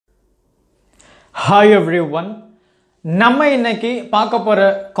Hi everyone. நம்ம இன்னைக்கு பார்க்க போற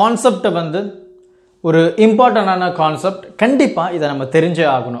கான்செப்ட் வந்து ஒரு இம்பார்ட்டன்டான கான்செப்ட். கண்டிப்பா இத நம்ம தெரிஞ்சே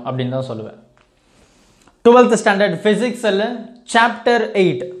ஆகணும் அப்படினு தான் சொல்லுவேன். 12th standard physics ல chapter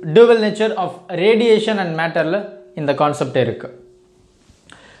 8 dual nature of radiation and matter ல இந்த கான்செப்ட் இருக்கு.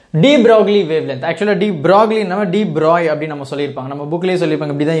 debroglie wavelength. Actually debroglie நம்ம debroglie அப்படி நம்ம சொல்லிருப்பாங்க. நம்ம புக்லயே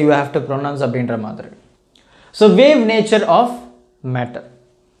சொல்லிருப்பாங்க இப்படி தான் you have to pronounce அப்படின்ற மாதிரி. So wave nature of matter.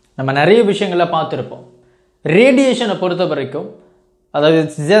 நம்ம நிறைய விஷயங்களை பார்த்திருப்போம். ரேடியேஷனை பொறுத்த வரைக்கும் அதாவது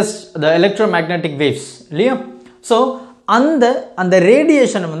it's just the electromagnetic waves இல்லையா? ஸோ அந்த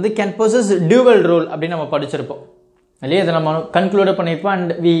ரேடியேஷன் வந்து கேன் பொசஸ் டியூவல் ரோல் அப்படின்னு நம்ம படிச்சிருப்போம் இல்லையா? இதை நம்ம கன்க்ளூட் பண்ணியிருப்போம்.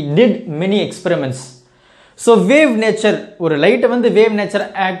 And we did many experiments. So wave nature, ஒரு லைட்டை வந்து வேவ் நேச்சர்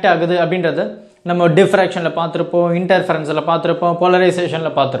ஆக்ட் ஆகுது அப்படின்றத நம்ம டிஃப்ராக்ஷனில் பார்த்துருப்போம், இன்டர்ஃபரன்ஸில் பார்த்துருப்போம்,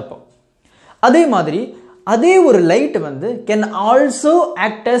 போலரைசேஷனில் பார்த்துருப்போம். அதே மாதிரி அதே ஒரு லைட் வந்து can also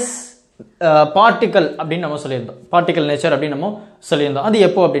act as particle அப்படின்னு நம்ம சொல்லியிருந்தோம். பார்ட்டிக்கல் நேச்சர் அப்படின்னு நம்ம சொல்லியிருந்தோம். அது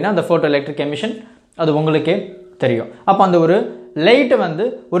எப்போ அப்படின்னா அந்த ஃபோட்டோ எலக்ட்ரிக் எமிஷன், அது உங்களுக்கே தெரியும். அப்போ அந்த ஒரு லைட் வந்து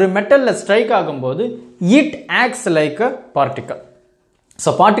ஒரு மெட்டலில் ஸ்ட்ரைக் ஆகும்போது it acts like a particle.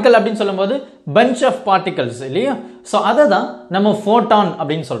 So particle அப்படின்னு சொல்லும்போது பஞ்ச் ஆஃப் பார்ட்டிகல்ஸ் இல்லையா? ஸோ அதை தான் நம்ம ஃபோட்டான்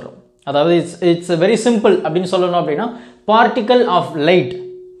அப்படின்னு சொல்கிறோம். அதாவது இட்ஸ் வெரி சிம்பிள் அப்படின்னு சொல்லணும் அப்படின்னா particle of light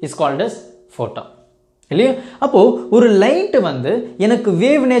is called as photon இல்லையா? அப்போ ஒரு லைட் வந்து எனக்கு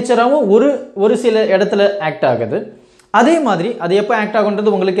வேவ் நேச்சராகவும் ஒரு சில இடத்துல ஆக்ட் ஆகுது. அதே மாதிரி அது எப்போ ஆக்ட்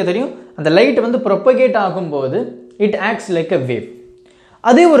ஆகுன்றது உங்களுக்கே தெரியும். அந்த லைட் வந்து ப்ரொபகேட் ஆகும்போது it acts like a wave.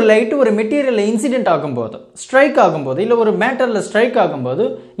 அதே ஒரு லைட் ஒரு மெட்டீரியலில் இன்சிடென்ட் ஆகும்போது, ஸ்ட்ரைக் ஆகும்போது, இல்லை ஒரு மேட்டரில் ஸ்ட்ரைக் ஆகும்போது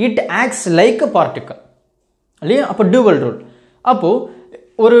it acts like a particle இல்லையா? அப்போ டியூவல் ரூல். அப்போ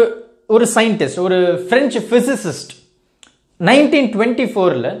ஒரு சயின்டிஸ்ட், ஒரு பிரெஞ்சு பிசிசிஸ்ட்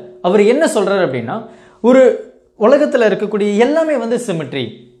 1924 அவர் என்ன சொல்றாரு அப்படின்னா, ஒரு உலகத்தில் இருக்கக்கூடிய எல்லாமே வந்து சிமெட்ரி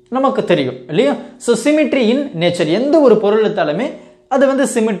நமக்கு தெரியும் இல்லையா? ஸோ சிமெட்ரி இன் நேச்சர், எந்த ஒரு பொருள் எடுத்தாலுமே அது வந்து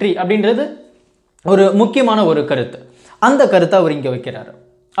சிமெட்ரி அப்படின்றது ஒரு முக்கியமான ஒரு கருத்து. அந்த கருத்தை அவர் இங்கே வைக்கிறாரு.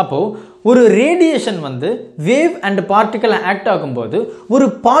 அப்போ ஒரு ரேடியேஷன் வந்து வேவ் அண்ட் பார்ட்டிக்கல் ஆக்ட் ஆகும்போது ஒரு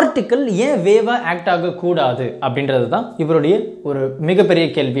பார்ட்டிக்கல் ஏன் வேவா ஆக்ட் ஆகக்கூடாது அப்படின்றது தான் இவருடைய ஒரு மிகப்பெரிய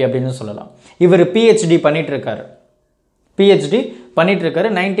கேள்வி அப்படின்னு சொல்லலாம். இவர் பிஹெச்டி பண்ணிட்டு இருக்காரு.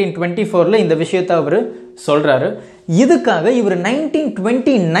 1924 இந்த விஷயத்தை அவர் சொல்றாரு. இதுக்காக இவர்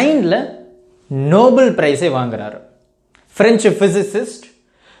 1929 நோபல் பிரைஸை வாங்குறாரு. French physicist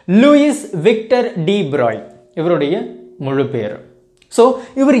Lewis Victor D பிராய் இவருடைய முழு பேர். ஸோ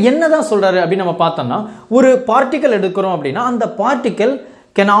இவர் என்னதான் சொல்றாரு அப்படின்னு நம்ம பார்த்தோம்னா, ஒரு பார்ட்டிக்கல் எடுக்கிறோம் அப்படின்னா அந்த particle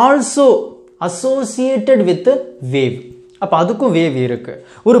can also associated with wave. அப்போ அதுக்கும் வேவ் இருக்கு,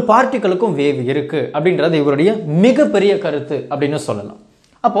 ஒரு பார்ட்டிக்கலுக்கும் வேவ் இருக்கு அப்படின்றது இவருடைய மிகப்பெரிய கருத்து அப்படின்னு சொல்லலாம்.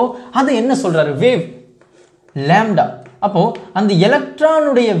 அப்போ அது என்ன சொல்றாரு? Wave lambda. அப்போ அந்த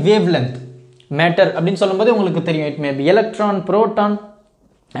எலக்ட்ரானுடைய வேவ் லென்த் மேட்டர் அப்படின்னு சொல்லும்போது உங்களுக்கு தெரியும், it may be electron, proton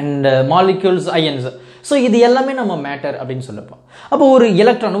and molecules, ions. So இது எல்லாமே நம்ம மேட்டர் அப்படின்னு சொல்லப்போம். அப்போ ஒரு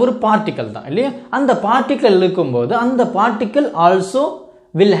எலக்ட்ரான் ஒரு பார்ட்டிக்கல் தான் இல்லையா? அந்த பார்ட்டிக்கல் இருக்கும்போது அந்த particle also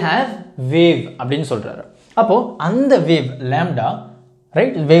will have wave அப்படின்னு சொல்றாரு. அப்போ அந்த wave lambda,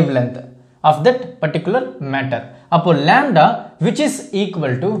 right, wave length of that particular matter. அப்போ lambda which is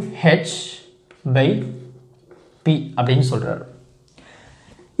equal to h by p அப்படின்னு சொல்றாரு.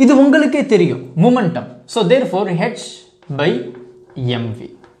 இது உங்களுக்கே தெரியும் momentum. So therefore h by mv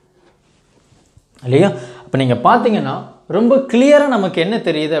இல்லையா? அப்போ நீங்க பார்த்தீங்கன்னா ரொம்ப கிளியரா நமக்கு என்ன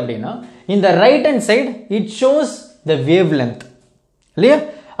தெரியுது அப்படின்னா, இந்த right hand side it shows the wave length இல்லையா?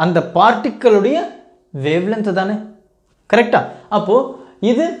 அந்த பார்ட்டிக்கலுடைய வேவ் லென்த் தானே, கரெக்டா? அப்போ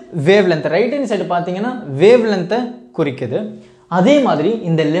இது wave length. Right hand side பார்த்தீங்கன்னா வேவ் லென்த்தை குறிக்குது. அதே மாதிரி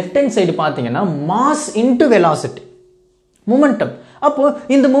இந்த லெஃப்ட் ஹேண்ட் சைடு பார்த்தீங்கன்னா மாஸ் இன்டு வெலாசிட்டி, மொமெண்டம். அப்போ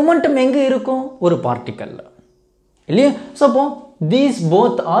இந்த மொமெண்டம் எங்க இருக்கும்? ஒரு பார்ட்டிக்கல்ல இல்லையா? ஸோ அப்போ தீஸ்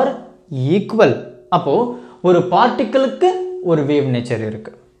போத் ஆர் ஈக்குவல். அப்போ ஒரு பார்ட்டிக்கலுக்கு ஒரு வேவ் நேச்சர்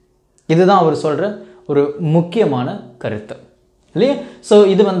இருக்கு. இதுதான் அவர் சொல்ற ஒரு முக்கியமான கருத்து இல்லையா? ஸோ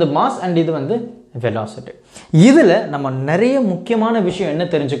இது வந்து மாஸ் அண்ட் இது வந்து வெலாசிட்டி. இதில் நம்ம நிறைய முக்கியமான விஷயம் என்ன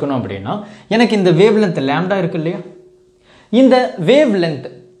தெரிஞ்சுக்கணும் அப்படின்னா, எனக்கு இந்த வேவ் லென்த் லாம்டா இருக்கு இல்லையா? இந்த வேவ் லென்த்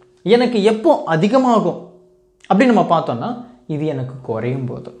எனக்கு எப்போ அதிகமாகும் அப்படின்னு நம்ம பார்த்தோம்னா, இது எனக்கு குறையும்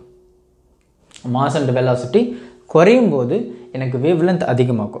போது, மாஸ் அண்ட் வெலாசிட்டி குறையும் போது எனக்கு வேவ் லென்த்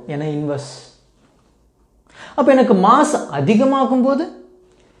அதிகமாகும். ஏன்னா இன்வர்ஸ். அப்போ எனக்கு மாஸ் அதிகமாகும் போது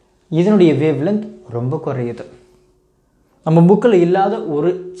இதனுடைய வேவ் லென்த் ரொம்ப குறையுது. நம்ம புக்கில் இல்லாத ஒரு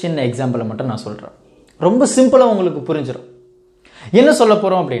சின்ன எக்ஸாம்பிளை மட்டும் நான் சொல்கிறேன், ரொம்ப சிம்பிளாக உங்களுக்கு புரிஞ்சிடும். என்ன சொல்ல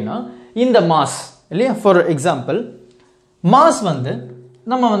போகிறோம் அப்படின்னா, இந்த மாஸ் இல்லையா, ஃபார் எக்ஸாம்பிள் மாஸ் வந்து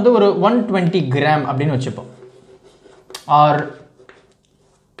நம்ம வந்து ஒரு 120 கிராம் அப்படின்னு வச்சுப்போம், ஆர்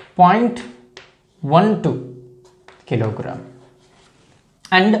 0. 12 kilogram.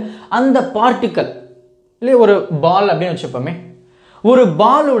 And அந்த பார்ட்டிக்கல் இல்லை ஒரு பால் அப்படின்னு வச்சுப்போமே, ஒரு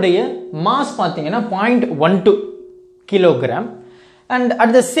பாலுடைய மாஸ் பார்த்தீங்கன்னா 0.12 kilogram. And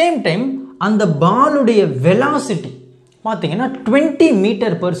at the same time அந்த பாலுடைய வெலாசிட்டி பார்த்தீங்கன்னா 20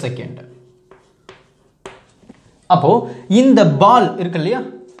 மீட்டர் per செகண்ட். அப்போ இந்த பால் இருக்கு இல்லையா,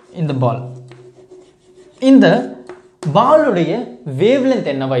 இந்த பாலுடைய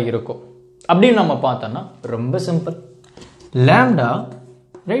வேவ்லென்த் என்னவா இருக்கும் அப்படின்னு நம்ம பார்த்தோம்னா ரொம்ப simple. Lambda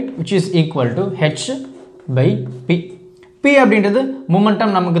right which is equal to h by p. p அப்படின்றது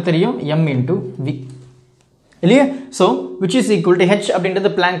மொமெண்டம் நமக்கு தெரியும், m into v இல்லையா. So which is equal to h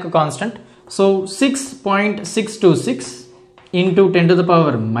அப்படின்றது blank constant. So 6.626 into 10 to the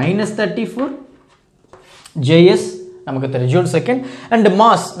power minus 34 js நமக்கு தெரியும் ஜூல் செகண்ட். அண்ட்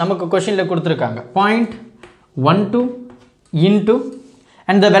மாஸ் நமக்கு கொஸ்டின்ல கொடுத்துருக்காங்க 0.12 into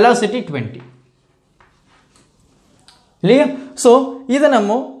and the velocity 20 இல்லையா. ஸோ இதை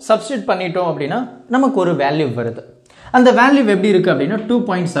நம்ம சப்ஸ்டிட் பண்ணிட்டோம் அப்படின்னா நமக்கு ஒரு வேல்யூ வருது. அந்த வேல்யூ எப்படி இருக்கு அப்படின்னா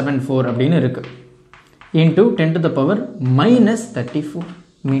 2.74 அப்படின்னு இருக்கு into 10 to the power minus 34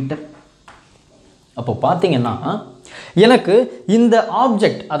 metre. அப்போ பார்த்தீங்கன்னா எனக்கு இந்த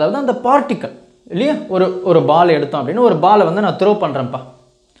ஆப்ஜெக்ட், அதாவது அந்த பார்ட்டிக்கல் இல்லையா, ஒரு பால் எடுத்தோம் அப்படின்னா ஒரு பாலை வந்து நான் த்ரோ பண்ணுறேன்ப்பா.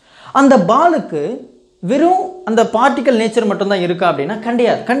 அந்த பாலுக்கு வெறும் அந்த பார்ட்டிக்கல் நேச்சர் மட்டும்தான் இருக்கா அப்படின்னா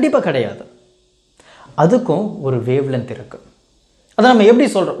கண்டிப்பாக கிடையாது. அதுக்கும் ஒரு வேவ் லென்த் இருக்கு. அதை நம்ம எப்படி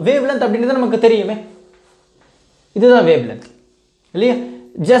சொல்கிறோம்? வேவ் லென்த் அப்படின்றது நமக்கு தெரியுமே, இதுதான் வேவ் லென்த் இல்லையா.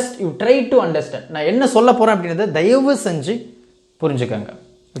 Just you try to understand. நான் என்ன சொல்ல போகிறேன் அப்படின்றத தயவு செஞ்சு புரிஞ்சுக்கோங்க,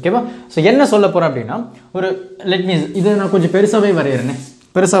 ஓகேவா. ஸோ என்ன சொல்ல போகிறேன் அப்படின்னா, ஒரு லெட் மீ இதை நான் கொஞ்சம் பெருசாகவே வரைகிறேனே.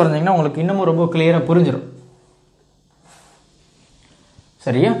 பெருசாக வரைஞ்சிங்கன்னா உங்களுக்கு இன்னமும் ரொம்ப கிளியராக புரிஞ்சிடும்,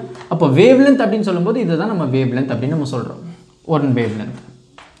 சரியா. அப்போ வேவ் லென்த் அப்படின்னு சொல்லும்போது இதுதான் நம்ம வேவ் லென்த் அப்படின்னு நம்ம சொல்கிறோம், ஒன் வேவ் லென்த்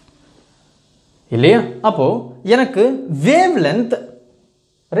இல்லையா. அப்போ எனக்கு wave length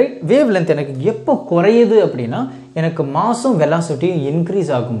right, wave length எனக்கு எப்போ குறையுது அப்படின்னா எனக்கு மாசும் வெலாசிட்டியும் இன்க்ரீஸ்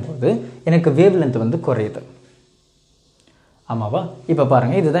ஆகும்போது எனக்கு வேவ் லென்த் வந்து குறையுது, ஆமாவா. இப்போ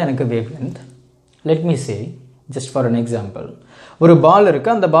பாருங்க, இதுதான் எனக்கு wave length. Let me say just for an example, ஒரு பால்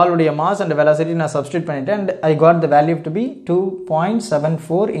இருக்குது, அந்த பாலுடைய மாஸ் அண்ட் வெலாசிட்டி நான் சப்ஸ்டிட் பண்ணிட்டேன் and I got the value to be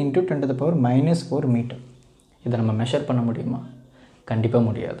 2.74 into 10 to the power minus 4 metre. இதை நம்ம மெஷர் பண்ண முடியுமா? கண்டிப்பாக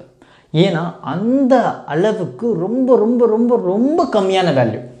முடியாது. ஏன்னா அந்த அளவுக்கு ரொம்ப ரொம்ப ரொம்ப ரொம்ப கம்மியான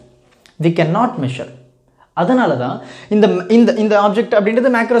value we can not measure. அதனால தான் இந்த இந்த இந்த ஆப்ஜெக்ட் அப்படின்றது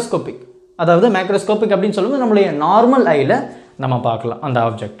மேக்ரோஸ்கோபிக். அதாவது மேக்ரோஸ்கோபிக் அப்படின்னு சொல்லும்போது நம்மளுடைய நார்மல் ஐயில் நம்ம பார்க்கலாம் அந்த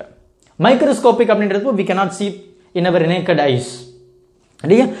ஆப்ஜெக்டை. மைக்ரோஸ்கோபிக் அப்படின்றது we can not see in our naked eyes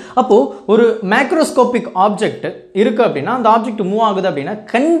இல்லையா. அப்போ ஒரு மேக்ரோஸ்கோபிக் ஆப்ஜெக்ட் இருக்கு அப்படின்னா, அந்த ஆப்ஜெக்ட் மூவ் ஆகுது அப்படின்னா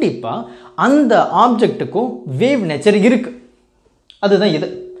கண்டிப்பா அந்த ஆப்ஜெக்ட்டுக்கும் வேவ் நேச்சர் இருக்கு. அதுதான் இது.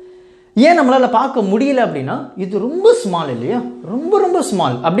 ஏன் நம்மளால பார்க்க முடியல அப்படின்னா இது ரொம்ப ஸ்மால் இல்லையா, ரொம்ப ரொம்ப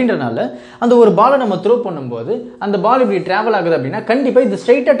ஸ்மால் அப்படின்றனால அந்த ஒரு பாலை நம்ம த்ரோ பண்ணும்போது அந்த பால் இப்படி டிராவல் ஆகுது அப்படின்னா கண்டிப்பா இது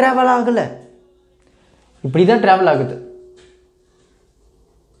ஸ்ட்ரைட்டா டிராவல் ஆகல, இப்படிதான் டிராவல் ஆகுது.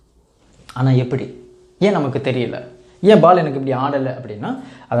 ஆனா எப்படி, ஏன் நமக்கு தெரியல? ஏன் பால் எனக்கு இப்படி ஆடலை அப்படின்னா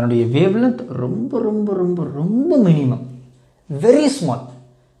அதனுடைய வேவ் லென்த் ரொம்ப ரொம்ப ரொம்ப ரொம்ப மினிமம், வெரி ஸ்மால்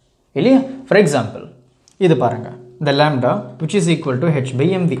இல்லையா. ஃபார் எக்ஸாம்பிள் இது பாருங்க, இந்த lambda which is equal to h by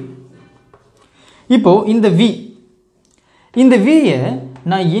mv. இப்போ இந்த வியை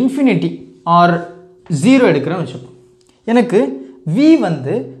நான் இன்ஃபினிட்டி ஆர் 0 எடுக்கிறேன்னு வச்சுப்போம். எனக்கு v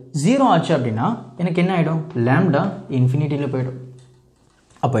வந்து 0 ஆச்சு அப்படின்னா எனக்கு என்ன ஆகிடும்? லாம்டா இன்ஃபினிட்டியில் போயிடும்.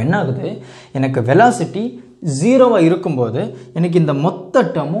 அப்போ என்ன ஆகுது, எனக்கு வெலாசிட்டி 0 இருக்கும்போது எனக்கு இந்த மொத்த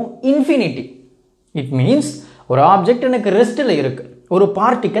டேர்மும் இன்ஃபினிட்டி. இட் மீன்ஸ் ஒரு ஆப்ஜெக்ட் எனக்கு ரெஸ்ட்டில் இருக்கு, ஒரு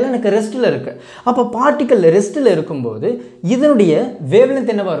பார்ட்டிக்கல் எனக்கு ரெஸ்ட்டில் இருக்கு. அப்போ பார்ட்டிக்கல் ரெஸ்ட்டில் இருக்கும்போது இதனுடைய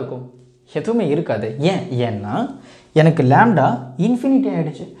வேவ்லென்த் என்னவா இருக்கும்? எதுவுமே இருக்காது. ஏன்னா எனக்கு லாம்டா இன்ஃபினிட்டி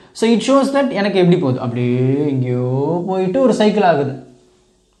ஆகிடுச்சு. ஸோ இட் ஷோஸ் தட் எனக்கு எப்படி போகுது, அப்படியே எங்கேயோ போயிட்டு ஒரு சைக்கிள் ஆகுது.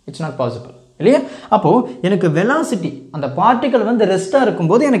 இட்ஸ் நாட் பாசிபிள் இல்லையா. அப்போது எனக்கு வெலாசிட்டி, அந்த பார்ட்டிக்கல் வந்து ரெஸ்ட்டாக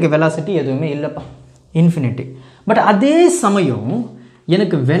இருக்கும்போது எனக்கு வெலாசிட்டி எதுவுமே இல்லைப்பா, இன்ஃபினிட்டி. பட் அதே சமயம்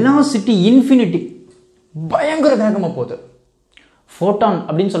எனக்கு வெலாசிட்டி இன்ஃபினிட்டி பயங்கர வேகமாக போகுது. ஃபோட்டான்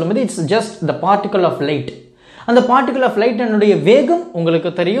அப்படின்னு சொல்லும்போது it's just the particle of light. அந்த பார்ட்டிக்கல் ஆஃப் லைட் என்னுடைய வேகம் உங்களுக்கு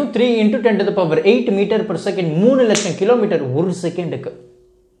தெரியும் 3 into 10 to the power 8 metre per second, 3 லட்சம் கிலோமீட்டர் ஒரு செகண்டுக்கு.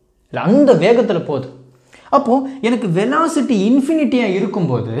 அந்த வேகத்தில் போகுது. அப்போ எனக்கு வெலாசிட்டி இன்ஃபினிட்டியாக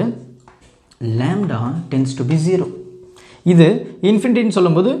இருக்கும்போது லாம்டா டென்ஸ் டு பி 0. இது இன்ஃபினிட்டின்னு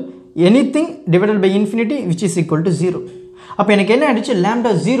சொல்லும்போது anything divided by infinity which is equal to 0. அப்போ எனக்கு என்ன ஆயிடுச்சு?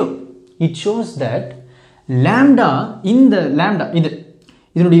 Lambda 0. It shows that lambda, இந்த லாம்டா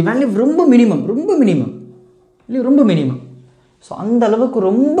இதனுடைய வேல்யூ ரொம்ப மினிமம், ரொம்ப மினிமம் இல்லை, ரொம்ப மினிமம். ஸோ அந்த அளவுக்கு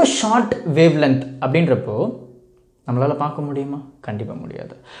ரொம்ப ஷார்ட் வேவ் லென்த் அப்படின்றப்போ நம்மளால் பார்க்க முடியுமா? கண்டிப்பாக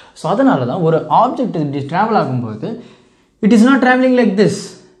முடியாது. ஸோ அதனால தான் ஒரு ஆப்ஜெக்ட் இப்படி ட்ராவல் ஆகும்போது it is not travelling like this,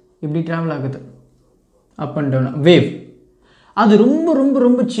 இப்படி ட்ராவல் ஆகுது அப் அண்ட் டவுன் வேவ். அது ரொம்ப ரொம்ப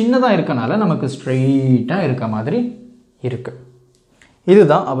ரொம்ப சின்னதாக இருக்கனால நமக்கு ஸ்ட்ரெயிட்டாக இருக்க மாதிரி இருக்கு.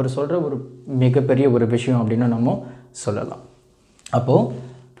 இதுதான் அவர் சொல்கிற ஒரு மிகப்பெரிய ஒரு விஷயம் அப்படின்னு நம்ம சொல்லலாம். அப்போது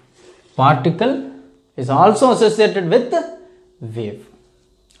particle is also associated with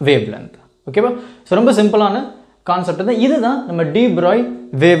wave length. ஓகேவா? ஸோ ரொம்ப சிம்பிளான கான்செப்ட் தான். இதுதான் நம்ம டி ப்ராய்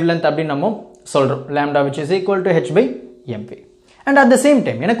வேவ் லென்த் அப்படின்னு நம்ம சொல்கிறோம். Lambda which is equal to h/mv. And at the same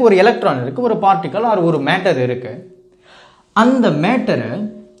time எனக்கு ஒரு எலக்ட்ரான் இருக்குது, ஒரு பார்ட்டிக்கல் ஆர் ஒரு மேட்டர் இருக்குது. அந்த மேட்டரை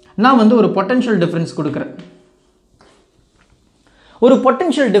நான் வந்து ஒரு பொட்டன்ஷியல் டிஃபரன்ஸ் கொடுக்குறேன். ஒரு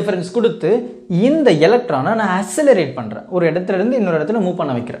பொட்டன்ஷியல் டிஃபரன்ஸ் கொடுத்து இந்த எலக்ட்ரானை நான் அக்ஸலரேட் பண்ணுறேன், ஒரு இடத்துல இருந்து இன்னொரு இடத்துல மூவ்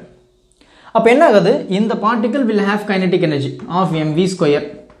பண்ண வைக்கிறேன். அப்போ என்ன ஆகுது? இந்த particle will have kinetic energy of mv square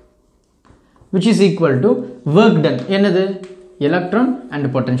which is equal to work done. என்னது? electron and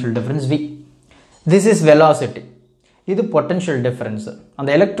potential difference v. This is velocity. இது potential difference. அந்த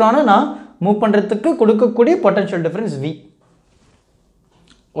எலக்ட்ரானை நான் மூவ் பண்ணுறதுக்கு கொடுக்கக்கூடிய potential difference v.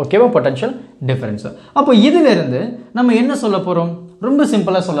 ஓகேவா? potential difference. அப்போ இதிலிருந்து நம்ம என்ன சொல்ல போகிறோம்? ரொம்ப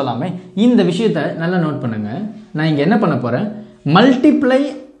சிம்பிளாக சொல்லலாமே. இந்த விஷயத்தை நல்லா நோட் பண்ணுங்க. நான் இங்கே என்ன பண்ண போகிறேன்? Multiply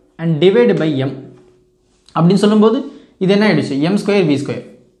and divide by m அப்படின்னு சொல்லும்போது இது என்ன ஆயிடுச்சு? m square v square.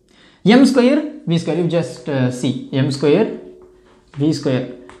 m square v square, you just see m square v square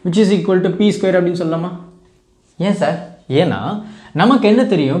which is equal to p square அப்படின்னு சொல்லலாமா? ஏன் சார்? ஏன்னா நமக்கு என்ன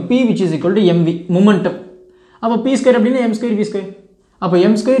தெரியும்? p which is equal to mv momentum. அப்போ p ஸ்கொயர் அப்படின்னா m square v square. அப்போ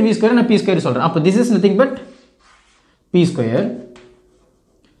m ஸ்கொயர் v ஸ்கொயர் நான் p ஸ்கொயர் சொல்கிறேன். அப்போ this is nothing but p square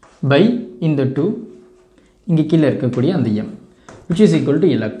by இந்த 2 இங்கே கீழே இருக்கக்கூடிய அந்த m which is equal to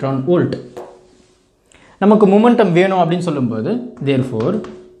electron volt. நமக்கு மொமெண்டம் வேணும் அப்படின்னு சொல்லும்போது therefore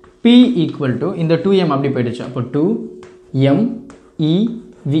p equal to இந்த 2m அப்படி போயிடுச்சு. அப்போ 2m e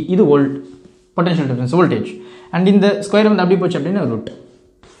v இது volt, potential difference voltage. And இந்த ஸ்கொயர் வந்து அப்படி போச்சு அப்படின்னா ரூட்.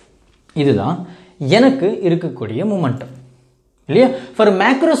 இதுதான் எனக்கு இருக்கக்கூடிய மொமெண்டம் இல்லையா? For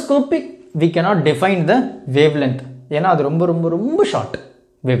macroscopic we cannot define the wavelength. ஏன்னா அது ரொம்ப ரொம்ப ரொம்ப ஷார்ட்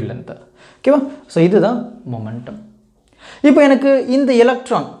வேவ் லென்த். ஓகேவா? ஸோ இதுதான் மொமெண்டம். இப்போ எனக்கு இந்த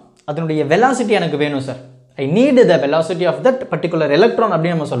எலக்ட்ரான் அதனுடைய வெலாசிட்டி எனக்கு வேணும் sir. I need the velocity of that particular electron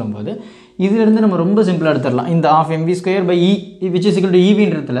அப்படின்னு நம்ம சொல்லும்போது இதிலிருந்து நம்ம ரொம்ப சிம்பிளாக எடுத்துடலாம். இந்த of mv square by E which is equal to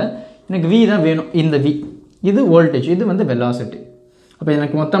ஈவின்றதுல எனக்கு v தான் வேணும். இந்த v இது வோல்டேஜ், இது வந்து வெலாசிட்டி. அப்போ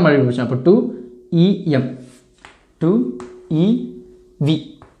எனக்கு மொத்தம் மழை போச்சு. அப்போ 2em 2ev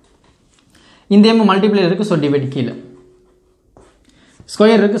இந்த m மல்டிப்ளை இருக்குது. ஸோ டிவைட் கீழே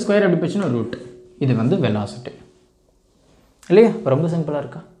ஸ்கொயர் இருக்குது, ஸ்கொயர் அப்படி போச்சுன்னா ரூட். இது வந்து வெலாசிட்டி இல்லையா? ரொம்ப சிம்பிளாக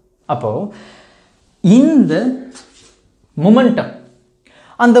இருக்கா? அப்போது இந்த மொமெண்டம்,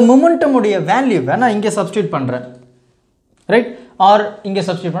 அந்த மொமெண்டமுடைய வேல்யூவை நான் இங்கே சப்ஸ்டியூட் பண்ணுறேன், ரைட்? ஆர் இங்கே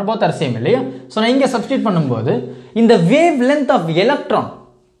சப்ஸ்டியூட் பண்ண போத் ஆர் சேம் இல்லையா? ஸோ நான் இங்கே சப்ஸ்டியூட் பண்ணும்போது இந்த வேவ் லென்த் ஆஃப் எலக்ட்ரான்,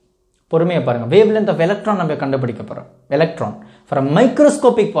 பொறுமையாக பாருங்கள், வேவ் லென்த் ஆஃப் எலக்ட்ரான் நம்ம கண்டுபிடிக்க போகிறோம். Electron for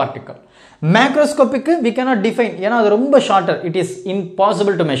microscopic particle. மேக்ரோஸ்கோபிக்கு we cannot define, ஏன்னா அது ரொம்ப shorter, it is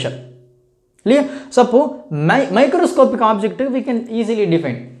impossible to measure இல்லையா? ஸோ அப்போ microscopic object we can easily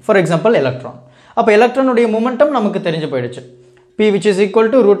define. For example electron. அப்போ எலக்ட்ரானுடைய மொமெண்டம் நமக்கு தெரிஞ்சு போயிடுச்சு. p which is equal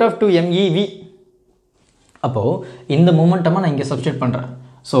to root of 2mev. அப்போது இந்த மொமெண்டமாக நான் இங்கே சப்ஸ்டியூட் பண்ணுறேன்.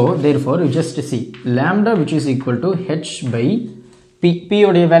 So therefore you just see lambda which is equal to h by p. p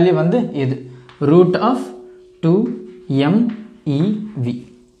உடைய வேல்யூ வந்து இது root of 2mev.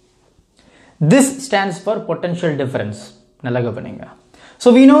 This stands for potential difference. நல்லா கவனிங்க. So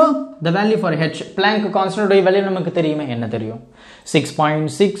we know the value for h. Planck constant உடைய value நமக்கு தெரியுமே. என்ன தெரியும்?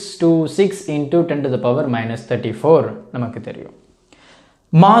 6.626 into 10 to the power minus 34 நமக்கு தெரியும்.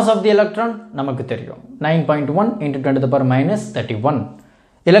 Mass of the electron நமக்கு தெரியும். 9.1 into 10 to the power minus 31.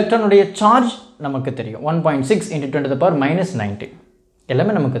 Electron உடைய charge நமக்கு தெரியும். 1.6 into 10 to the power minus 90.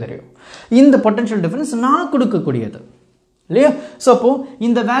 எல்லாமே நமக்கு தெரியும். இந்த potential difference நான் கொடுக்கக்கூடியது இல்லையா? ஸோ அப்போ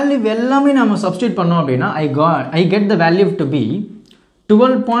இந்த வேல்யூ எல்லாமே நம்ம சப்ஸ்டியூட் பண்ணோம் அப்படின்னா I get the value to be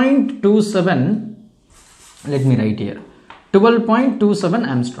 12.27. let me write here 12.27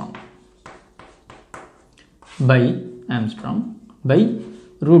 Armstrong by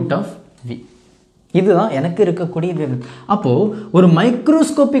root of v. இதுதான் எனக்கு இருக்கக்கூடிய வேவ். அப்போ ஒரு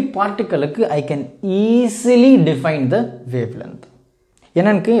microscopic பார்ட்டிக்கலுக்கு I can easily define the wave length.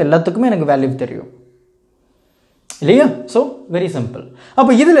 எனக்கு எல்லாத்துக்குமே எனக்கு வேல்யூ தெரியும் இல்லையா? So very simple.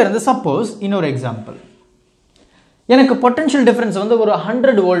 அப்போ இதிலிருந்து சப்போஸ் இன்னொரு எக்ஸாம்பிள், எனக்கு பொட்டன்ஷியல் டிஃபரன்ஸ் வந்து ஒரு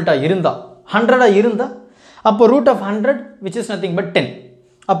 100 வோல்ட்டாக இருந்தால், 100ஆக இருந்தால், அப்போ root of 100 which is nothing but 10.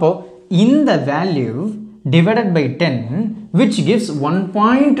 அப்போது இந்த value divided by 10, which gives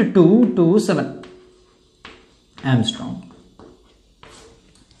 1.227 Armstrong.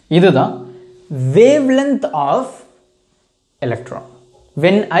 இதுதான் wavelength of electron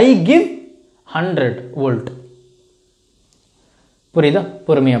when I give 100 volt. புரியுதா?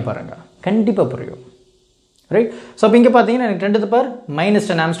 பொறுமையா பாருங்க, கண்டிப்பா புரியும். ரைட்? ஸோ அப்போ இங்கே பார்த்தீங்கன்னா எனக்கு 10 to the power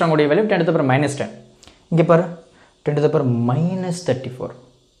 -10 ஆம்ஸ்ட்ராங் உடைய வேல்யூ 10 to the power -10. இங்கே பாரு 10 to the power -34.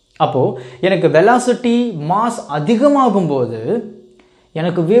 அப்போது எனக்கு வெலாசிட்டி மாஸ் அதிகமாகும் போது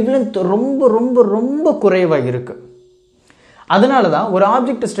எனக்கு வேவ்லென்த் ரொம்ப ரொம்ப ரொம்ப குறைவாக இருக்கு. அதனால தான் ஒரு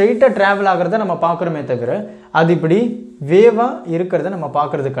ஆப்ஜெக்ட் ஸ்ட்ரெயிட்டாக ட்ராவல் ஆகிறத நம்ம பார்க்குறோமே தவிர அது இப்படி வேவாக இருக்கிறத நம்ம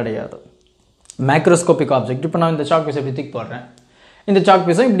பார்க்குறது கிடையாது. மைக்ரோஸ்கோபிக் ஆப்ஜெக்ட், இப்போ நான் இந்த சாக் பீஸை இப்படி தூக்கி போடுறேன், இந்த சாக்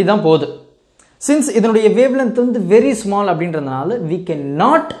பீஸும் இப்படி தான் போகுது. சின்ஸ் இதனுடைய வேவ்லென்த் வந்து வெரி ஸ்மால் அப்படின்றதுனால we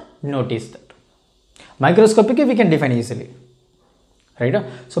cannot notice that. மைக்ரோஸ்கோபிக்கு we can define easily. ரைட்டா?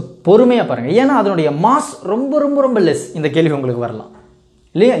 ஸோ பொறுமையாக பாருங்கள், ஏன்னா அதனுடைய மாஸ் ரொம்ப ரொம்ப ரொம்ப லெஸ். இந்த கேள்வி உங்களுக்கு வரலாம்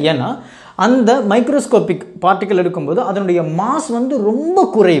இல்லையா? ஏன்னா அந்த மைக்ரோஸ்கோபிக் பார்ட்டிக்கல் இருக்கும்போது அதனுடைய மாஸ் வந்து ரொம்ப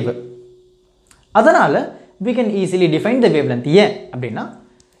குறைவு. அதனால் we can easily define the wavelength. ஏன் அப்படின்னா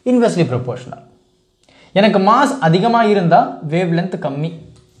inversely proportional. எனக்கு மாஸ் அதிகமாக இருந்தால் வேவ்லென்த் கம்மி.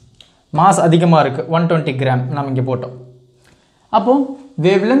 மாஸ் அதிகமாக இருக்குது, 120 கிராம் நம்ம இங்கே போட்டோம். அப்போது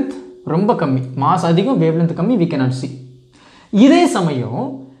வேவ்லென்த் ரொம்ப கம்மி, மாஸ் அதிகம், வேவ்லென்த் கம்மி, we cannot see. இதே சமயம்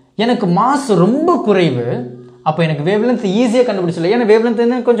எனக்கு மாஸ் ரொம்ப குறைவு, அப்போ எனக்கு வேவ்லென்த் ஈஸியாக கண்டுபிடிச்சல, ஏன்னா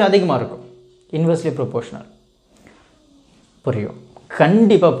வேவ்லென்த் கொஞ்சம் அதிகமாக இருக்கும். Inversely proportional. புரியும்?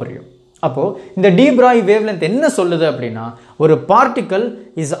 கண்டிப்பாக புரியும். அப்போது இந்த debroglie wavelength என்ன சொல்லுது அப்படின்னா, ஒரு particle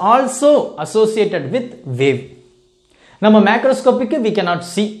is also associated with wave. நம்ம மேக்ரோஸ்கோப்பிக்கு we cannot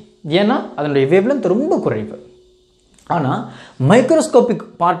see, ஏன்னா அதனுடைய வேவ்லென்த் ரொம்ப குறைவு. ஆனால் microscopic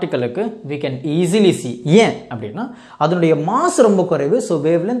பார்ட்டிக்கலுக்கு we can easily see. ஏன் அப்படின்னா அதனுடைய மாஸ் ரொம்ப குறைவு, ஸோ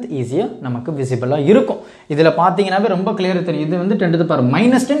வேவ்லென்த் ஈஸியாக நமக்கு விசிபிளாக இருக்கும். இதில் பார்த்தீங்கன்னாவே ரொம்ப கிளியராக தெரியும். இது வந்து 10 to the power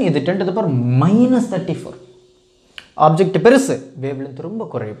 -10, இது 10 to the power -34. ஆப்ஜெக்ட் பெருசு, வேவ்லென்த் ரொம்ப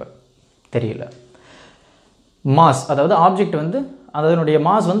குறைவு, தெரியல. மாஸ், அதாவது ஆப்ஜெக்ட் வந்து அதனுடைய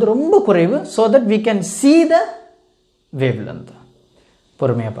மாஸ் வந்து ரொம்ப குறைவு, so that we can see the wavelength.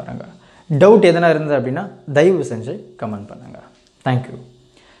 பொறுமையாக பாருங்கள். டவுட் எதனா இருந்தது அப்படின்னா தயவு செஞ்சு கமெண்ட் பண்ணுங்கள். Thank you.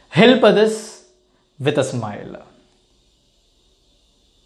 Help others with a smile.